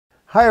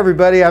Hi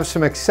everybody, I have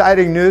some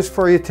exciting news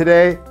for you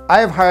today. I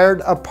have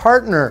hired a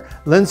partner,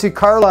 Lindsay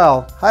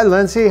Carlile. Hi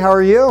Lindsay, how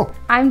are you?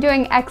 I'm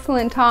doing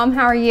excellent, Tom.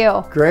 How are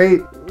you?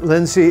 Great.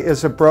 Lindsay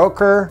is a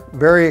broker,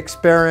 very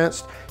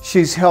experienced.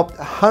 She's helped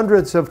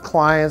hundreds of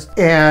clients,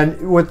 and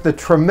with the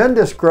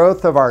tremendous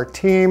growth of our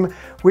team,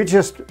 we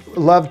just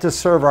love to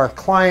serve our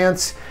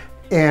clients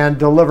and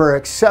deliver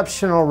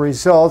exceptional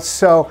results.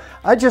 So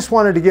I just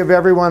wanted to give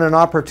everyone an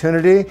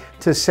opportunity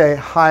to say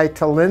hi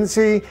to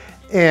Lindsay.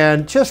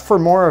 And just for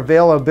more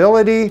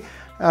availability,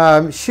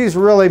 she's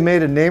really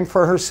made a name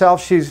for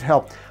herself. She's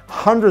helped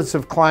hundreds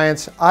of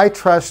clients. I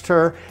trust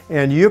her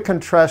and you can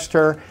trust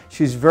her.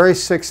 She's very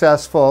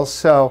successful.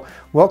 So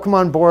welcome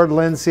on board,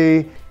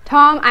 Lindsay.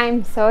 Tom,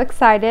 I'm so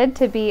excited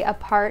to be a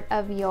part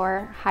of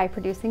your high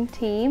producing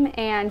team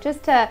and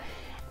just to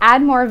add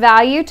more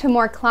value to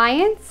more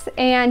clients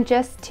and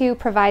just to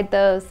provide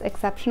those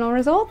exceptional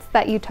results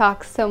that you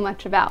talk so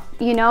much about.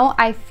 You know,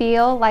 I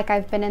feel like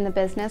I've been in the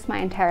business my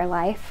entire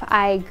life.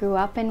 I grew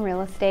up in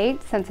real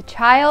estate. Since a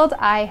child,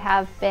 I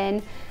have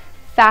been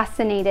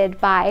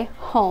fascinated by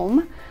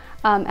home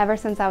ever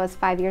since I was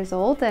 5 years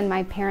old, and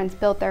my parents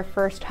built their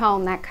first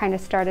home. That kind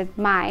of started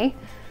my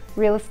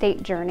real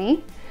estate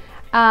journey.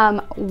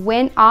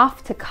 Went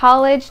off to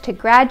college to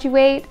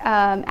graduate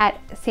at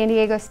San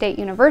Diego State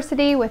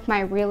University with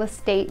my real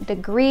estate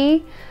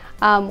degree.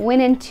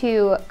 Went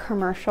into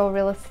commercial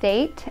real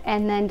estate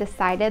and then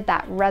decided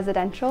that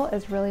residential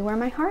is really where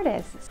my heart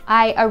is.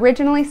 I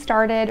originally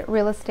started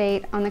real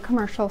estate on the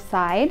commercial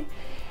side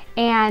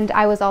and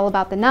I was all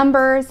about the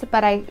numbers,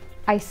 but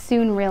I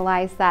soon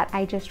realized that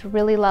I just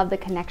really love the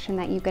connection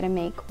that you get to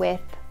make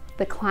with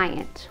the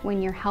client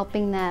when you're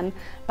helping them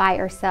buy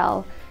or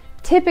sell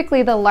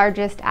typically the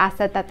largest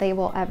asset that they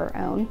will ever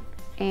own,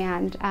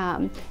 and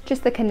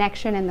just the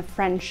connection and the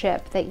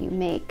friendship that you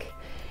make,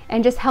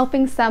 and just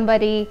helping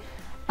somebody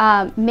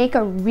make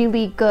a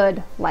really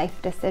good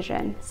life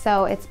decision.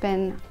 So it's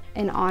been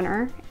an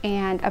honor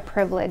and a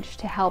privilege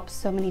to help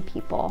so many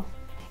people.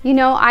 You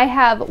know, I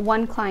have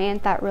one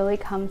client that really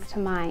comes to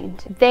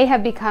mind. They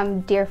have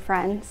become dear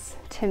friends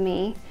to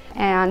me,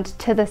 and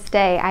to this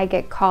day I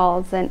get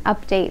calls and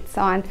updates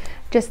on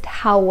just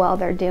how well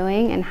they're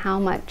doing and how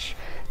much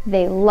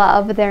they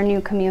love their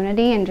new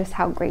community and just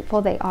how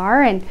grateful they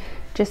are, and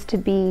just to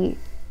be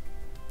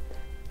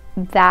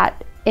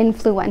that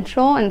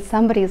influential in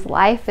somebody's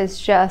life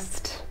is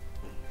just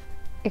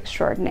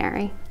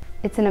extraordinary.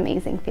 It's an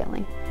amazing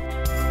feeling.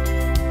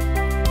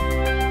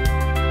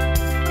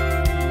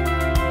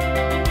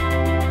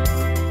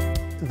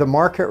 The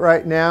market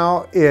right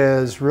now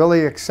is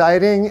really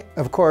exciting.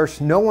 Of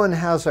course, no one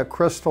has a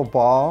crystal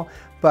ball,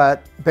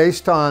 but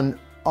based on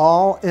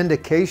all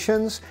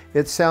indications,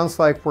 it sounds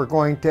like we're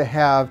going to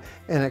have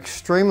an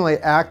extremely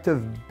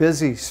active,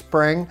 busy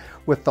spring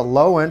with the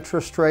low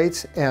interest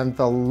rates and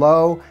the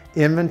low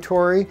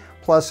inventory,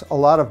 plus a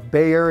lot of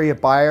Bay Area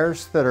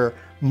buyers that are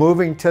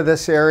moving to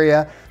this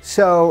area.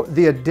 So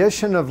the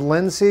addition of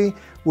Lindsay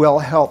will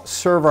help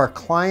serve our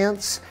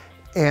clients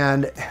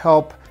and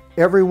help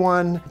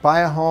everyone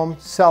buy a home,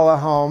 sell a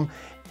home,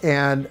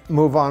 and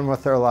move on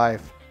with their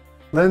life.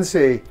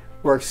 Lindsay,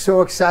 we're so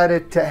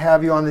excited to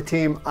have you on the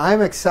team.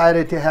 I'm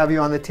excited to have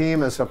you on the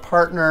team as a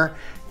partner.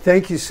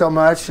 Thank you so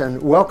much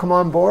and welcome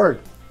on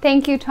board.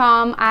 Thank you,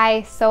 Tom.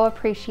 I so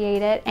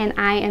appreciate it, and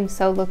I am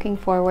so looking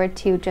forward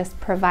to just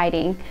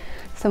providing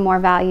some more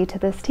value to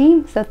this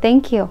team. So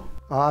thank you.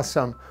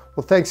 Awesome.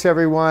 Well, thanks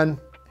everyone.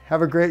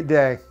 Have a great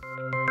day.